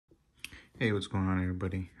Hey, what's going on,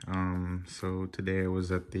 everybody? So today I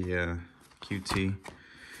was at the QT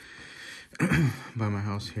by my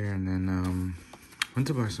house here, and then went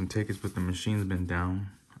to buy some tickets, but the machine's been down.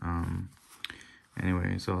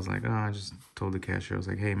 Anyway, so I was like, I just told the cashier, I was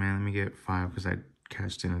like, hey man, let me get 5, because I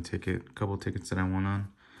cashed in a couple tickets that I won on.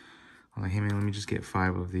 I was like, hey man, let me just get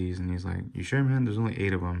 5 of these, and he's like, you sure, man? There's only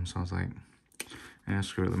 8 of them. So I was like,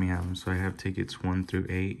 screw it, let me have them. So I have tickets 1 through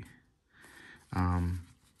 8.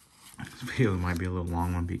 This video might be a little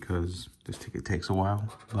long one because this ticket takes a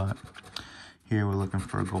while, but here we're looking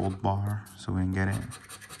for a gold bar so we can get it.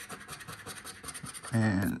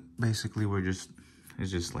 And basically it's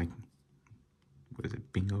just like, what is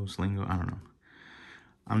it, bingo, slingo, I don't know.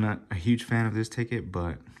 I'm not a huge fan of this ticket,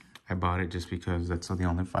 but I bought it just because that's the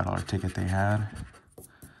only $5 ticket they had.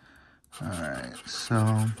 Alright,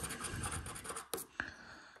 so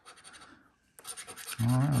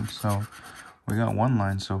we got one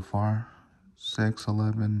line so far. 6,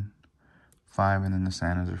 11, 5, and then the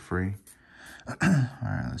Santas are free.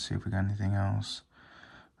 Alright, let's see if we got anything else.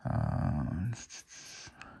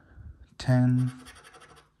 10.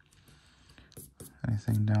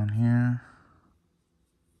 Anything down here?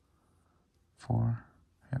 4.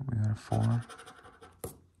 Yep, we got a 4.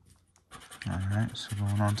 Alright, so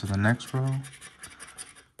going on to the next row.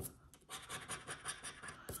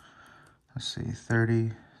 Let's see,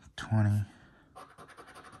 30, 20,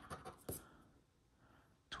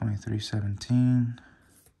 23, 17.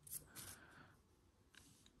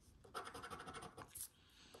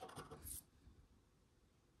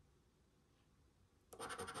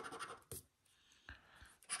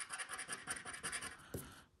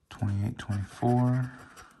 28, 24.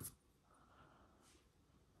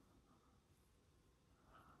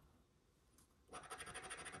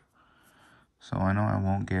 So I know I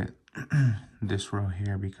won't get this row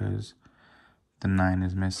here because the 9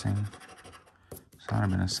 is missing. So that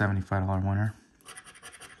would have been a $75 winner.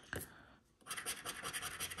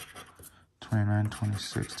 29,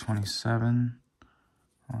 26, 27.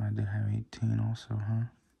 Oh, I did have 18 also, huh?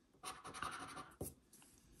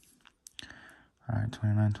 Alright,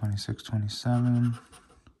 29, 26, 27.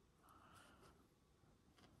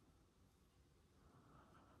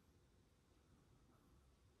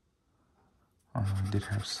 Oh, I did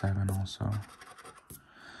have 7 also.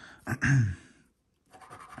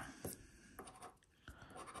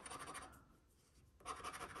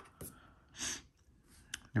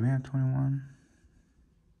 Do we have 21?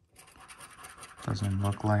 Doesn't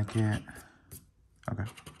look like it. Okay.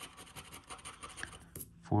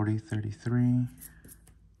 40, 33.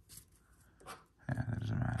 Yeah, that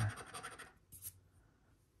doesn't matter.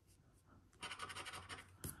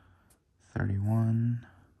 31.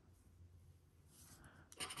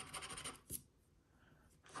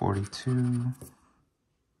 42.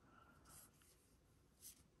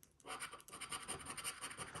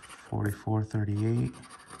 44, 38.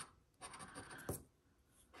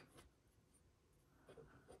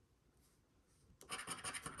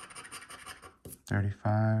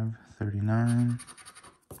 35, 39.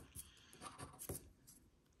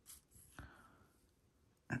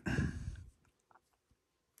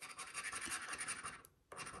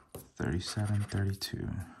 37, 32.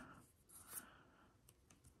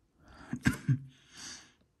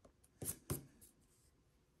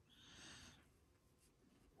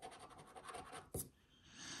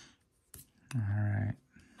 All right.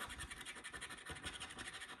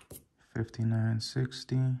 59,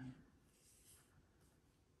 60.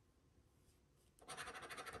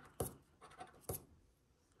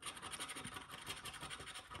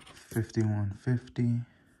 51, 50.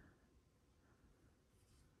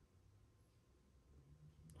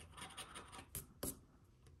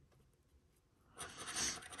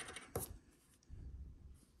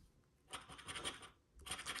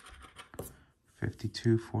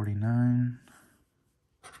 52, 49.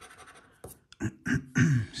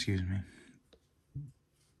 Excuse me.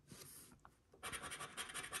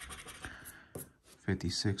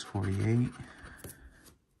 56, 48.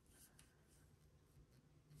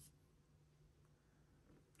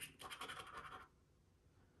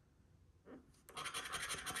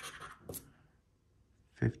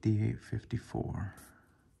 58, 54.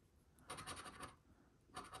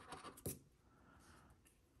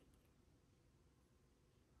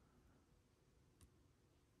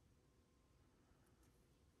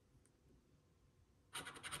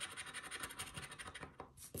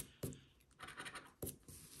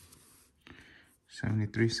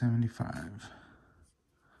 73, 75.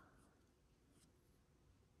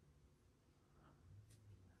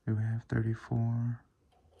 Do we have 34?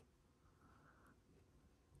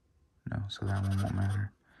 No, so that one won't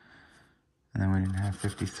matter. And then we didn't have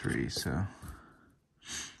 53, so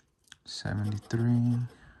 73.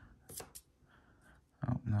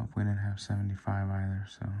 Oh, nope, we didn't have 75 either,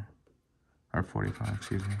 so, or 45,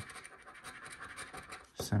 excuse me.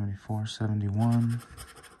 74, 71.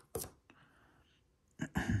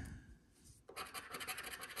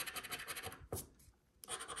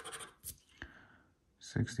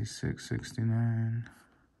 66, 69.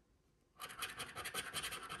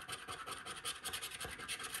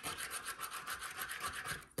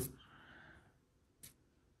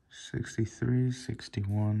 63,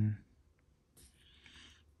 61.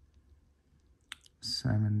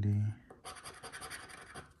 70.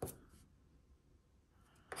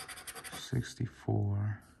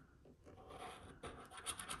 64.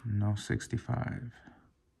 No 65.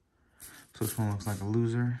 So this one looks like a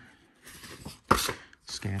loser.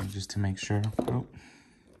 Scan it just to make sure. Oh.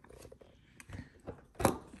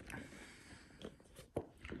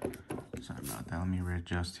 Sorry about that. Let me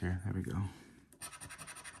readjust here. There we go.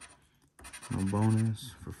 No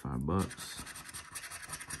bonus for $5.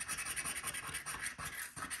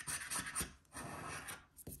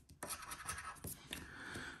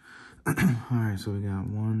 All right, so we got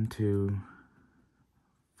 1, 2,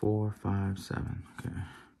 4, 5, 7. Okay,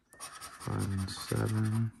 5 and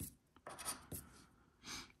 7.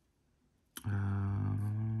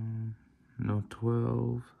 No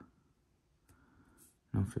 12.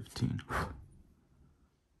 No 15.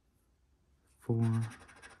 4.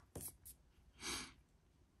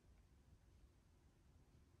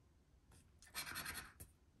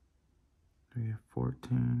 Do we have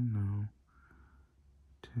 14? No.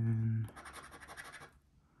 10.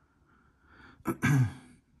 Okay,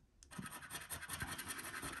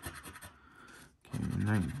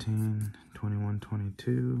 19, 21,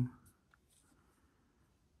 22.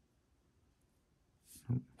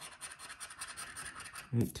 Nope.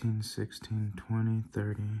 18, 16, 20,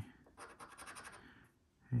 30.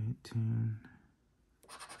 18,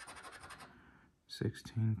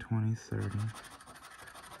 16, 20, 30.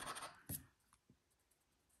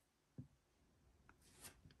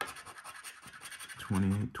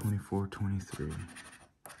 28, 24, 23.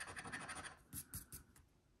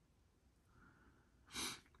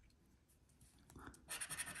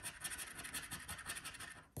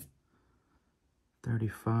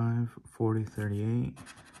 35, 40, 38.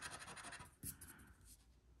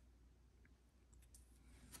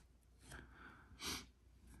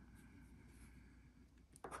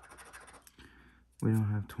 'We don't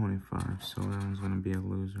have 25, so that one's gonna be a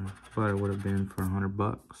loser. But it would have been for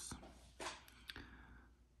 $100.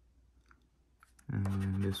 And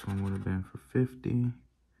then this one would have been for 50.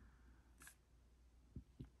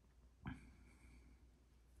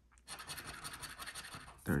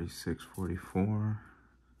 36, 44.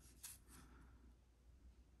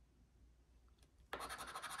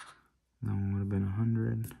 That one would have been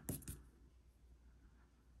 100.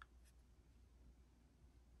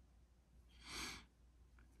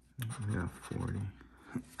 We got 40.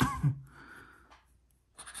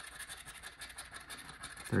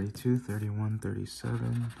 32, 31,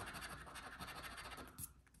 37.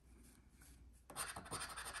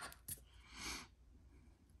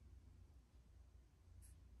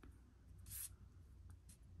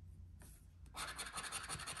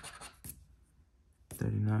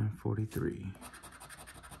 39, 43.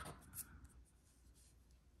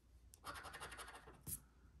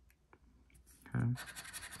 Okay.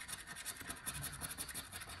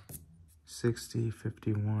 60,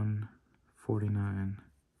 51, 49,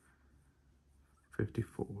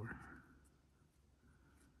 54.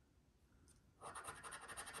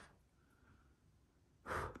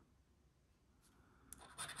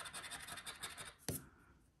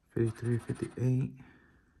 53, 58,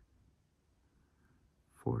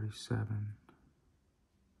 47.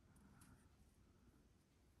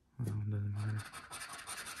 Well, it doesn't matter.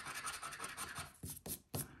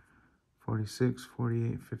 46,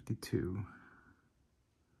 48, 52.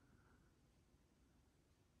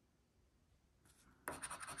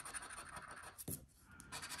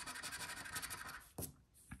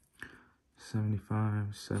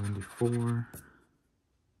 75, 74.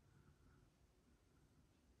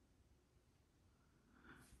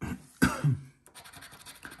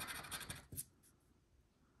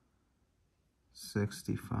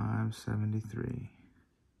 65, 73.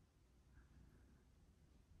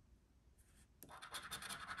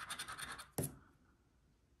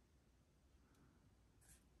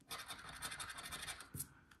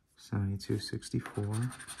 72,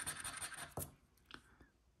 64.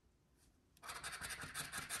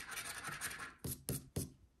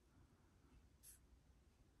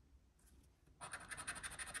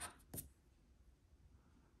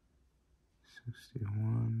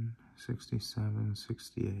 61, 67,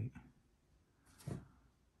 68.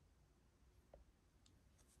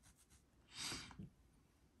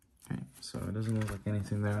 Okay, so it doesn't look like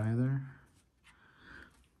anything there either.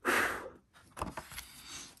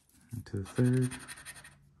 Into the third.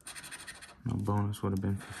 No bonus would have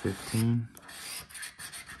been for 15.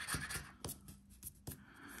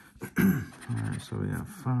 Alright, so we got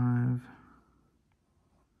 5.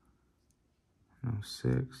 No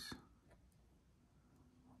 6.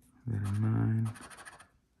 We got a 9.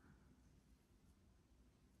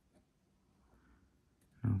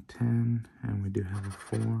 No 10. And we do have a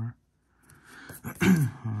 4.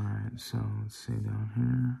 Alright, so let's see down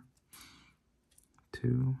here.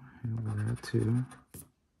 2. Here we got 2.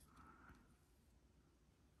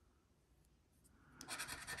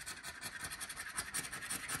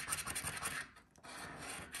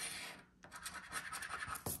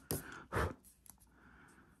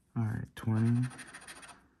 Alright, 20.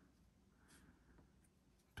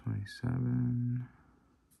 27.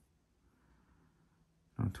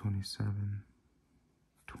 No, 27.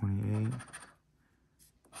 28.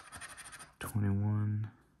 21.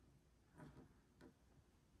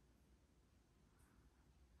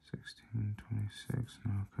 16, 26,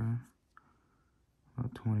 no, okay.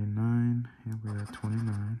 About 29, yeah, we got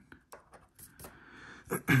 29.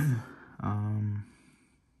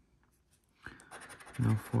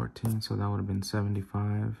 No 14, so that would have been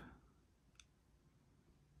 75.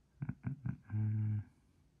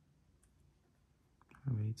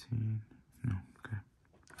 18, no, okay.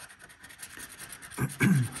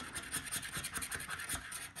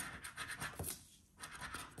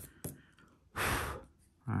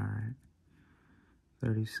 All right,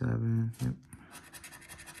 37, yep.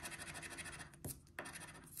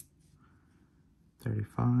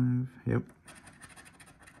 35, yep.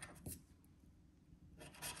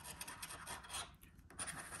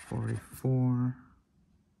 44.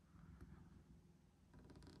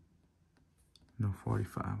 No,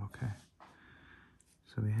 45, okay.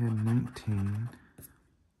 So we had 19,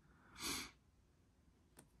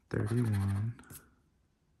 31,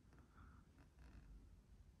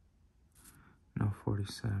 no,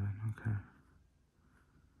 47, okay.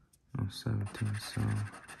 No, 17, so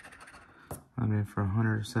I'm in for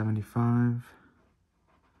 175.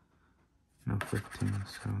 No, 15,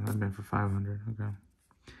 so I've been for 500, okay.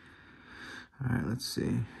 All right, let's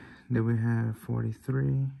see. Did we have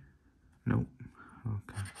 43? Nope.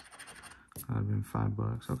 Okay. That would have been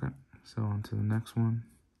 $5. Okay. So on to the next one.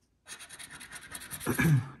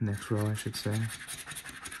 Next row, I should say.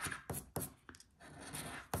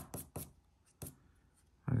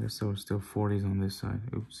 I guess there were still 40s on this side.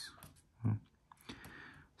 Oops. Well,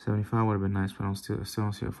 75 would have been nice, but I still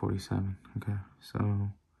don't see a 47. Okay.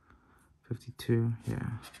 So 52.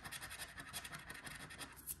 Yeah.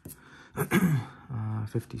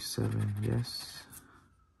 57, yes.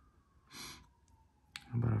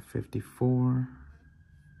 About a 54.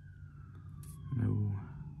 No.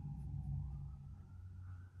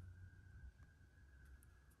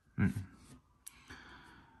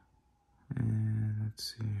 And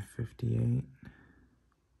let's see, 58.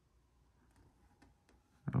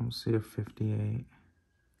 I don't see a 58.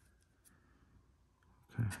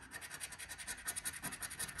 Okay.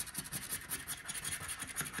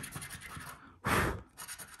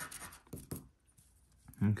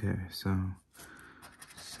 Okay, so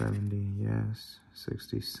 70, yes.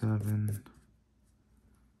 67,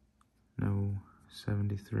 no.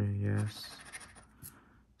 73, yes.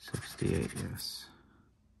 68, yes.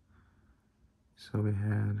 So we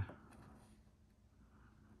had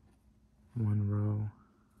one row.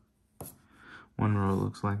 One row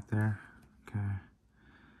looks like there. Okay.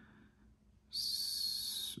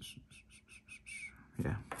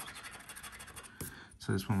 Yeah.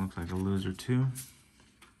 So this one looks like a loser too.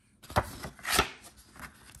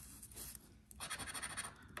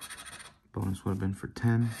 Bonus would have been for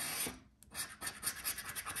 10.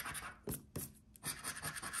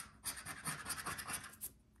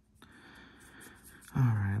 All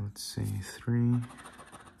right, let's see. 3,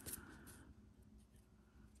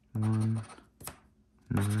 1,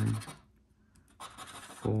 9,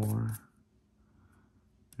 4,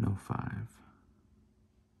 no 5.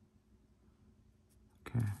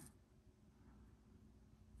 Okay.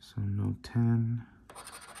 So no 10.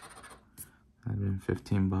 That'd been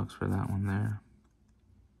 $15 for that one there.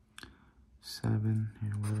 7,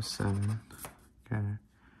 here we have a 7. Okay.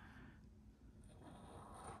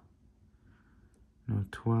 No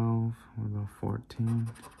 12. What about 14?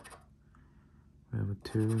 We have a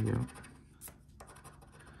 2. Yep.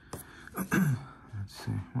 Let's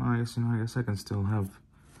see. Well, I guess I can still have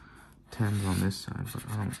 10s on this side, but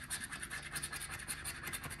I don't.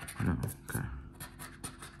 No, okay.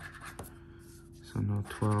 So no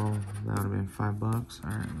 12, that would have been $5.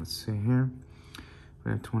 All right, let's see here.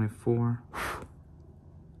 We have 24.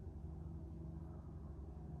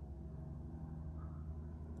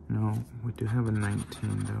 No, we do have a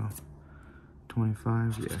 19 though.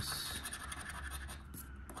 25, yes.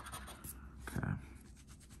 Okay.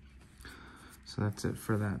 So that's it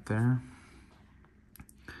for that there.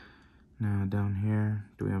 Now down here,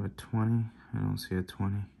 do we have a 20? I don't see a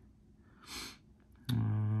 20.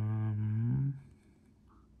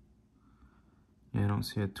 Yeah, I don't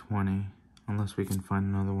see a 20, unless we can find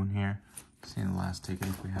another one here. See the last ticket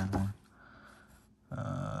if we had one.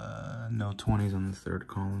 No 20s on the third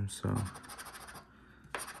column, so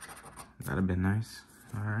that'd have been nice.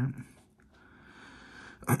 All right.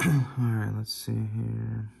 All right, let's see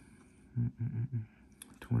here.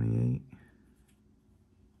 28.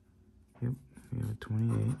 Yep, we have a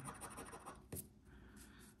 28.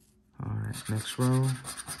 All right, next row.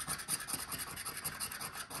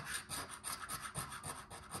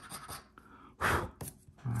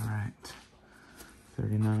 All right,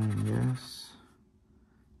 39, yes.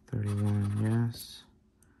 31, yes.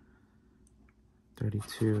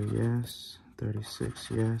 32, yes.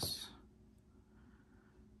 36, yes.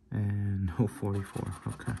 And no 44,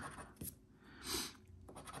 okay.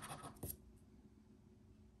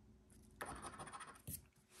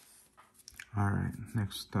 All right,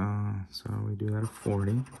 next, so we do that at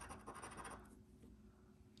 40.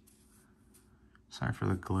 Sorry for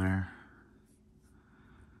the glare.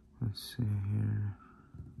 Let's see here.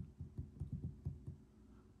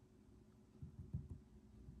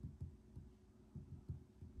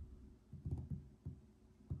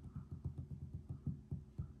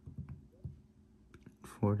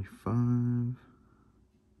 $45.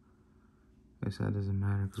 Guess that doesn't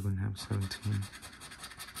matter because we didn't have 17.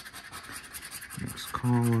 Next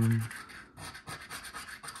column.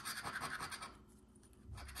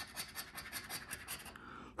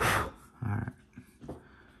 Alright.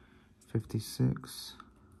 56.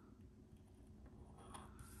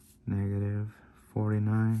 Negative.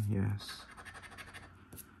 49, yes.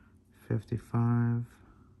 55.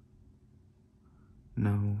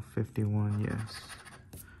 No. 51, yes.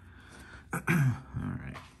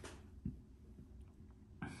 Alright.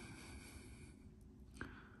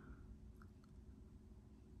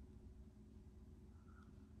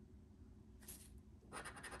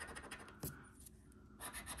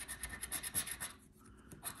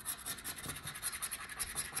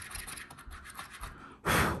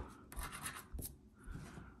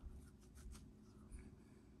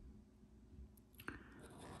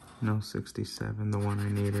 No 67, the one I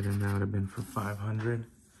needed, and that would have been for 500.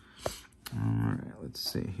 Alright, let's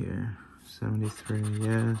see here. 73,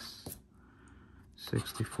 yes.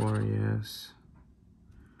 64, yes.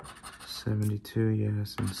 72,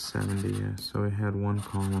 yes, and 70, yes. So we had one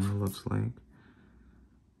column, it looks like.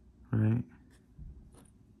 Right?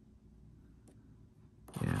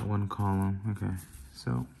 Yeah, one column. Okay,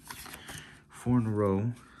 so 4 in a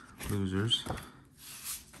row, losers.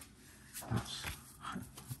 Let's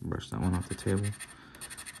brush that one off the table.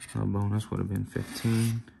 A bonus would have been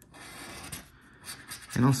 15.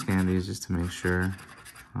 And I'll scan these just to make sure,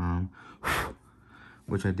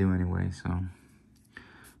 which I do anyway, so.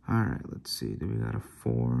 All right, let's see, do we got a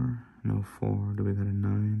 4? No 4, do we got a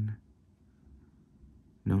 9?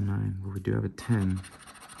 No 9, but we do have a 10.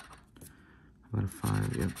 How about a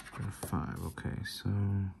 5? Yep, got a 5, okay, so.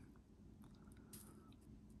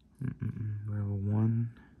 We have a 1.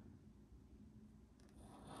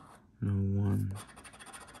 No 1.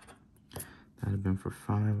 That'd have been for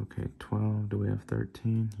 5. Okay, 12. Do we have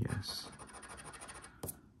 13? Yes.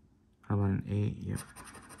 How about an 8? Yep.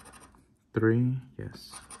 3?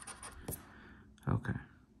 Yes. Okay.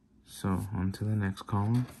 So, on to the next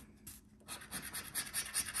column.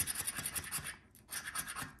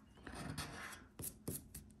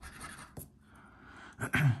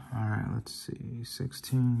 Alright, let's see.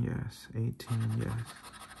 16, yes. 18, yes.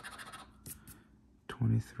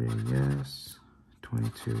 23, yes.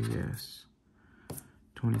 22, yes.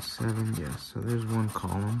 27, yes. So there's one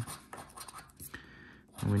column.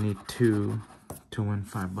 And we need 2 to win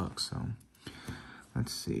 $5. So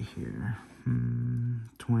let's see here.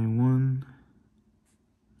 21.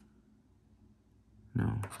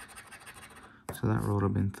 No. So that row would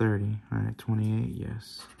have been 30. All right, 28,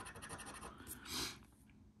 yes.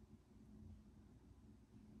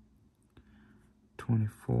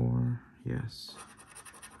 24, yes.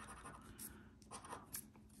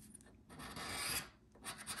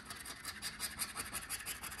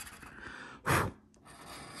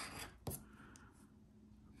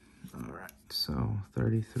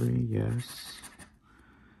 33, yes.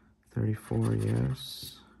 34,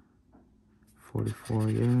 yes. 44,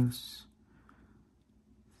 yes.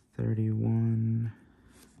 31,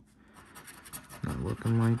 not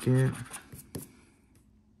looking like it.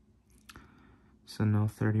 So no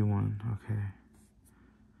 31, okay.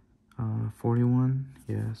 41,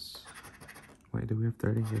 yes. Wait, did we have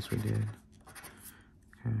 30? Yes, we did.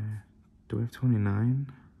 Okay, do we have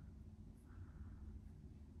 29?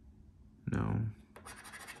 No.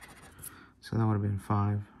 So that would have been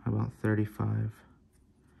 5. How about 35?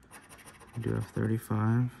 We do have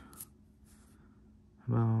 35.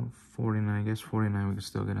 About 49, I guess 49 we can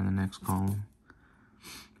still get in the next column.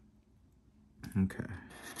 Okay.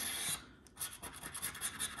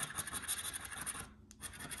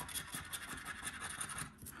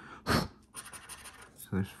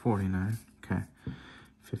 So there's 49, okay.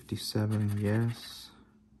 57, yes.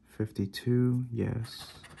 52,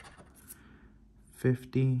 yes.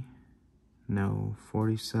 50, no.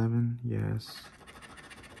 47, yes.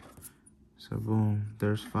 So boom,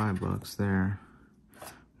 there's $5 there.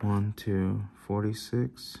 1, 2,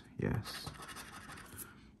 46, yes.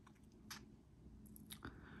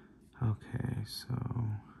 Okay, so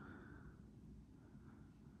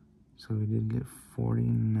we did get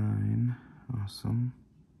 49, awesome.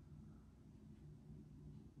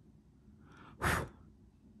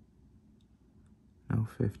 No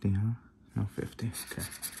 50, huh? No 50, okay.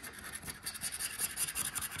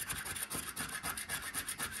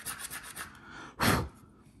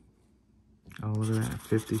 Oh, look at that,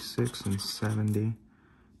 56 and 70.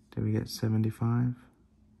 Did we get 75?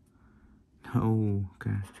 No,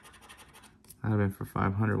 okay. That'd have been for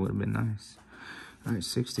 500, would have been nice. All right,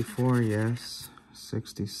 64, yes.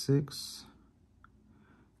 66,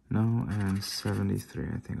 no, and 73.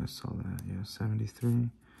 I think I saw that. Yeah,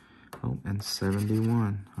 73. Oh, and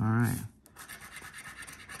 71. All right.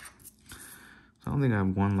 So I don't think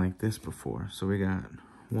I've won like this before. So we got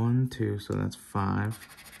 1, 2, so that's 5,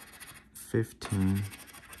 15,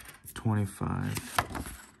 25.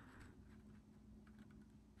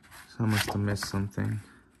 So I must have missed something.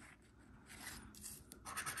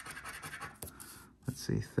 Let's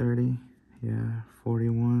see, 30, yeah,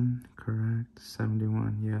 41, correct,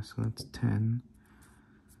 71, yeah, so that's 10.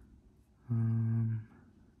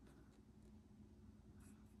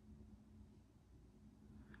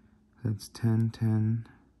 That's 10, 10,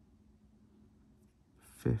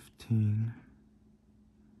 15.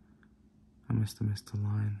 I must have missed a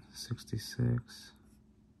line, 66.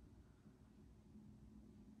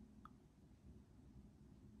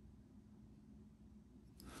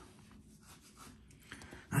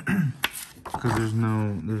 Because there's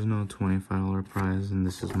no $25 prize, and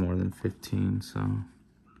this is more than 15, so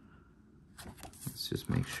let's just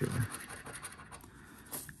make sure.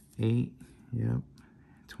 8, yep.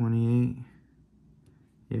 28,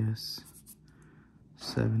 yes.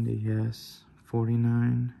 70, yes.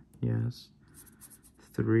 49, yes.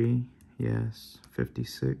 3, yes.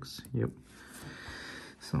 56, yep.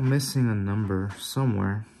 So I'm missing a number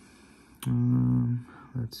somewhere.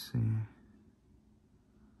 Let's see.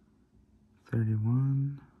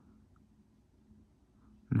 31,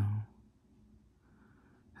 no.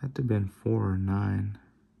 Had to have been 4 or 9,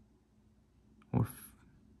 or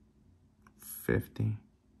 50.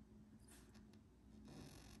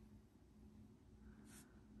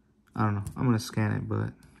 I don't know. I'm gonna scan it,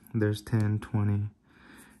 but there's 10, 20,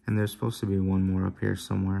 and there's supposed to be one more up here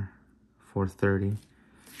somewhere for 30,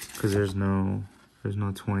 because there's no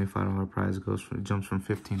 $25 prize. It jumps from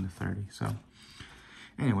 15 to 30. So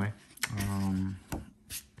anyway,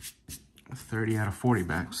 30 out of 40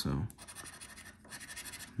 back, so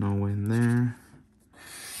no win there.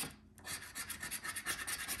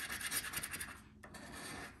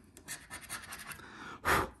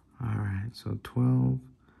 All right, so 12,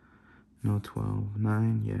 no 12,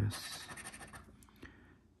 9, yes.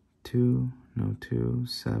 2, no 2,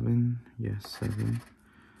 7, yes, 7.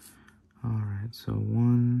 All right, so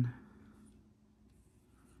 1,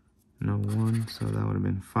 no 1, so that would have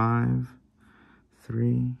been 5.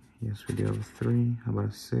 3, yes, we do have a 3. How about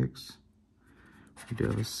a 6? We do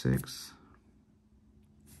have a 6.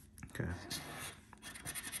 Okay.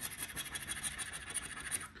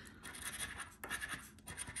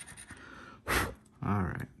 All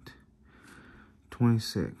right.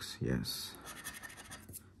 26, yes.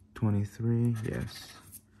 23, yes.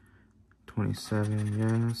 27,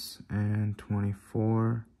 yes. And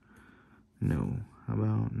 24, no. How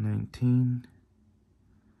about 19?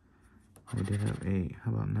 We did have 8.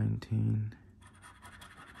 How about 19?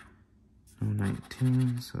 No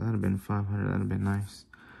 19, so that'd have been 500. That'd have been nice.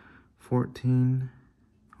 14.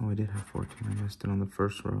 Oh, I did have 14. I missed it on the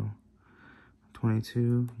first row.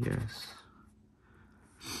 22, yes.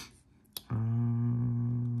 Okay.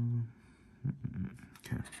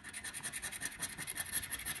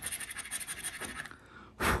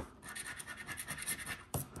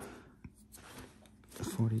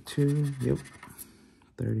 42, yep.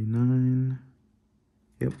 39,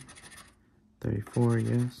 yep. 34,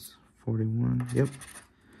 yes. 41, yep.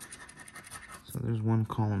 So there's one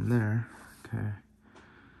column there. Okay.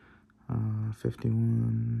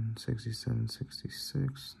 51, 67,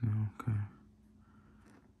 66. No, okay.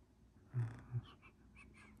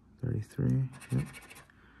 33, yep.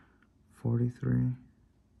 43.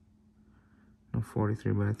 No,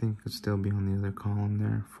 43, but I think it could still be on the other column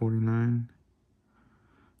there. 49.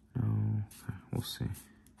 No, okay, we'll see.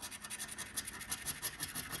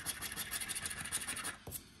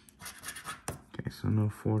 Okay, so no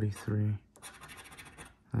 43.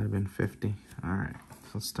 That'd have been 50. All right, so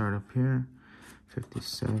let's start up here.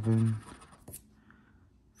 57,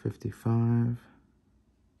 55.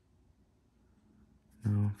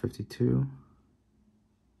 No, 52.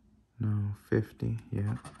 No, 50,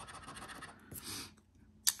 yeah.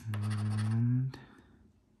 And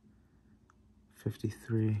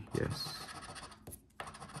 53, yes.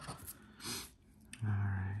 All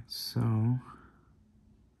right, so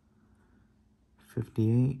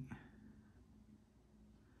 58.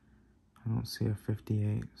 I don't see a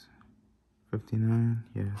 58. 59,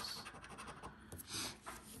 yes.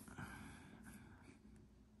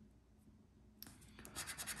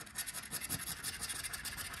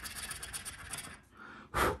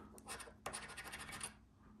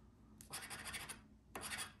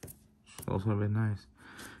 Also a bit nice.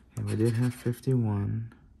 Okay, we did have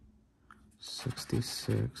 51,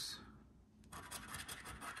 66,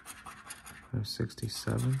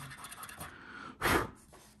 67.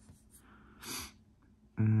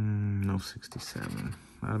 No 67.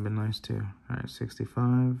 That'd have been nice too. All right,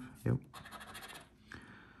 65. Yep.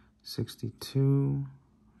 62.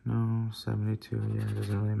 No, 72. Yeah, it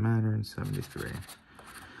doesn't really matter. And 73.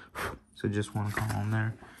 So just one column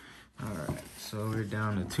there. All right, so we're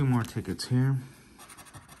down to 2 more tickets here.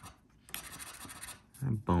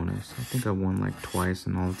 And bonus. I think I won like twice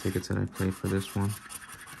in all the tickets that I played for this one.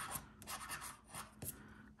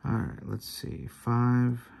 All right, let's see.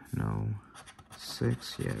 5. No.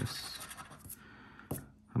 6. Yes.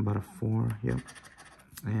 How about a 4? Yep.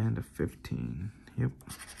 And a 15. Yep.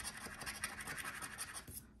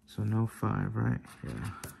 So no 5, right?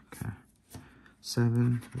 Yeah. Okay.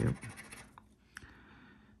 7. Yep.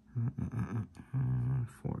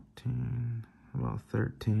 14. About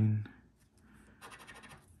 13.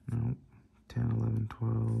 Nope. 10, 11,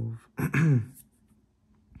 12.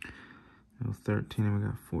 No 13, and we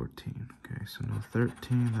got 14. Okay, so no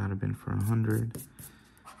 13. That'd have been for 100.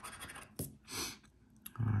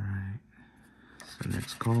 All right. So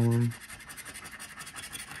next column.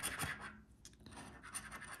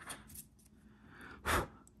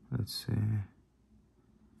 Let's see.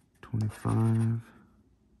 25.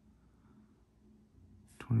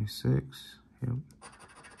 26. Yep.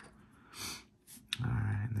 All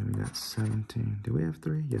right, and then we got 17. Did we have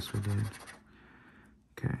 3? Yes, we did.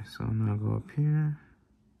 Okay, so now go up here.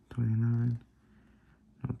 29.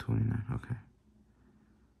 No, 29. Okay.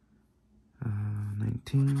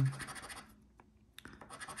 19.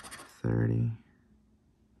 30.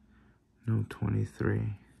 No,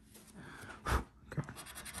 23. Okay.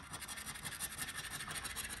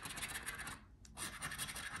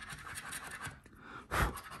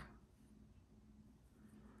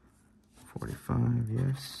 45,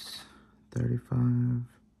 yes. 35.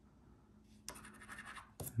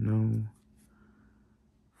 No.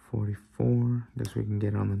 44. Guess we can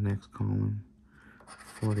get on the next column.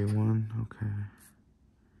 41. Okay.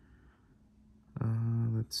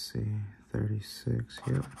 Let's see. 36.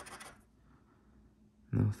 Yep.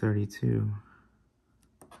 No, 32.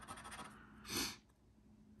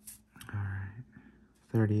 All right.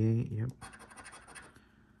 38. Yep.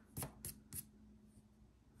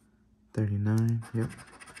 39. Yep.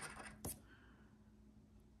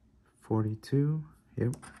 42.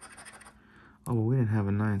 Yep. Oh, but we didn't have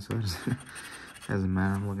a 9, so that doesn't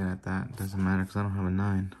matter. I'm looking at that. It doesn't matter because I don't have a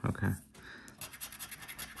 9. Okay.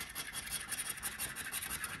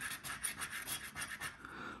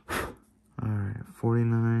 All right.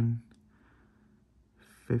 49.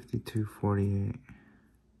 52. 48.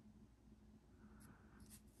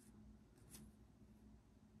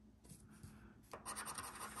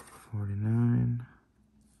 49.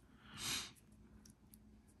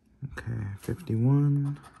 Okay.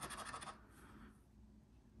 51.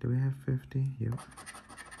 Do we have 50? Yep.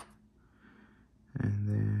 And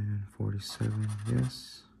then 47,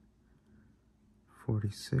 yes.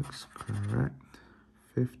 46, correct.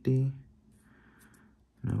 50,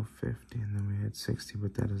 no 50, and then we had 60,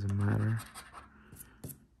 but that doesn't matter.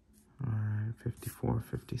 All right, 54,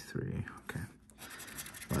 53, okay.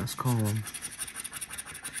 Last column.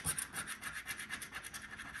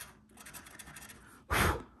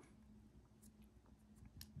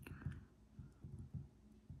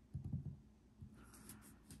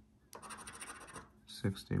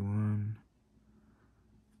 $61,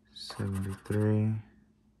 $73.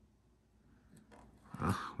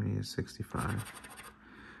 Ugh, we need a 65.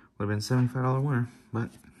 Would have been $75 winner, but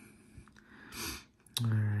all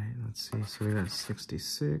right, let's see. So we got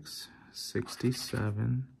 66,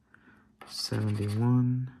 67,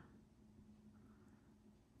 71,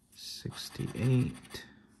 68.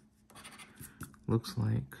 Looks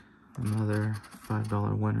like another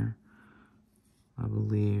 $5 winner, I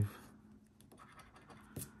believe.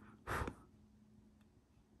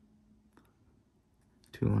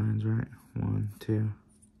 Two lines, right? 1, 2. You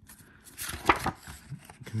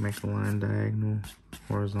can make a line diagonal,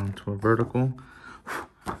 horizontal, or vertical.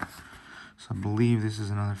 So I believe this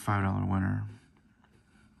is another $5 winner.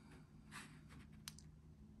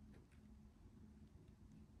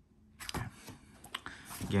 Okay.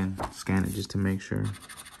 Again, scan it just to make sure.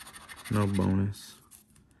 No bonus.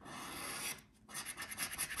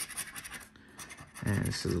 And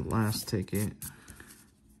this is the last ticket.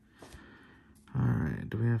 All right,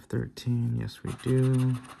 do we have 13? Yes, we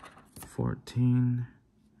do. 14.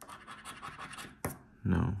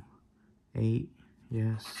 No. 8,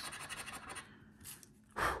 yes.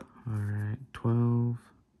 All right, 12.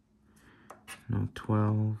 No,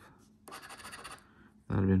 12. That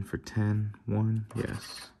would have been for 10. 1,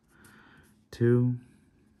 yes. 2,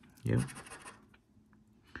 yep.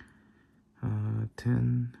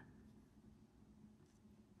 10.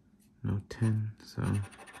 No, 10, so that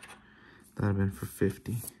would have been for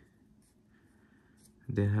 50. I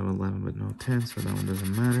did have 11, but no 10, so that one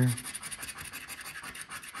doesn't matter.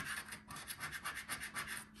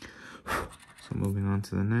 So moving on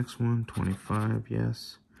to the next one, 25,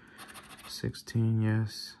 yes. 16,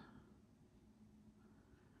 yes.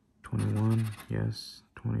 21, yes.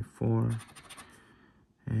 24,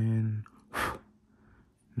 and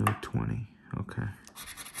no 20, okay.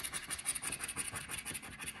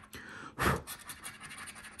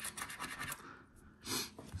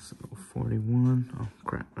 So 41, oh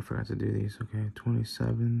crap, I forgot to do these, okay.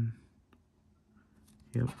 27,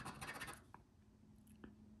 yep.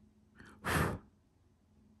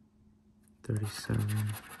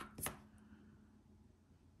 37.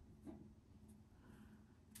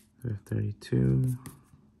 We have 32.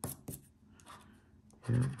 Yep.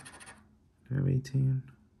 Do we have 18?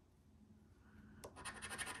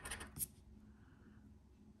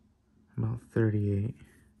 About 38.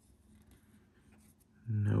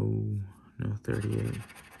 No 38.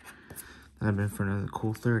 That'd been for another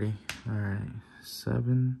cool 30. All right,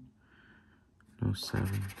 7. No 7.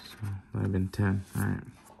 So that'd have been 10. All right.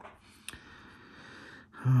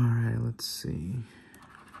 All right, let's see.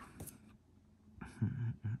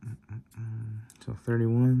 So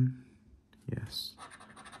 31, yes.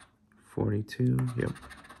 42, yep.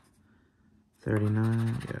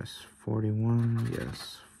 39, yes. 41,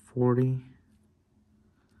 yes. 40.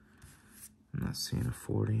 I'm not seeing a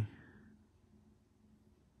 40.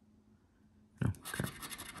 No, okay.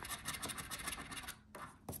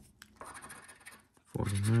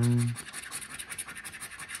 49.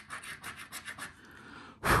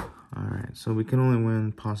 All right, so we can only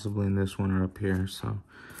win possibly in this one or up here. So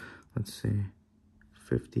let's see.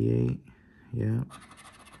 58, yep.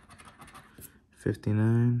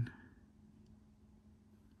 59.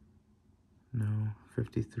 No.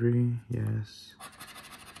 53, yes.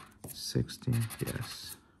 60,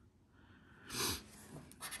 yes.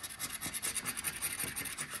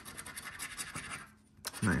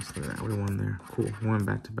 Nice, look at that, we won there. Cool, we went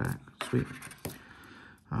back to back, sweet.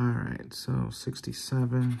 All right, so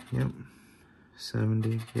 67, yep.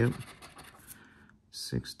 70, yep.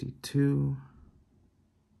 62.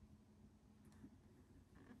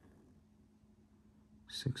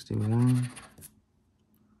 61.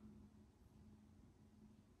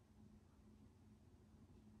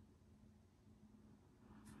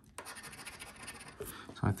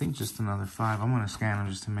 So I think just another 5. I'm gonna scan them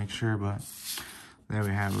just to make sure, but there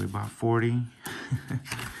we have it. We bought 40.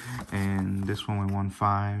 And this one we won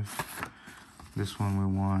 5. This one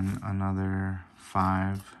we won another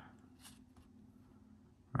 5.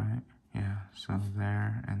 Right? Yeah, so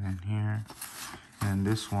there and then here. And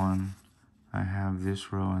this one, I have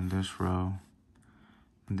this row and this row.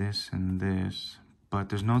 This and this. but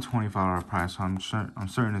there's no $25 price, so I'm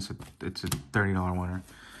certain it's a $30 winner.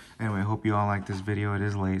 Anyway, I hope you all like this video. It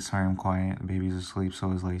is late. Sorry I'm quiet. The baby's asleep,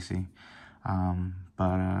 so is Lacey.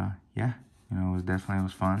 Yeah, you know, it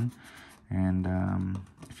was fun. And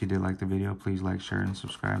if you did like the video, please like, share, and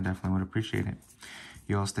subscribe. Definitely would appreciate it.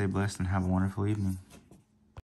 You all stay blessed and have a wonderful evening.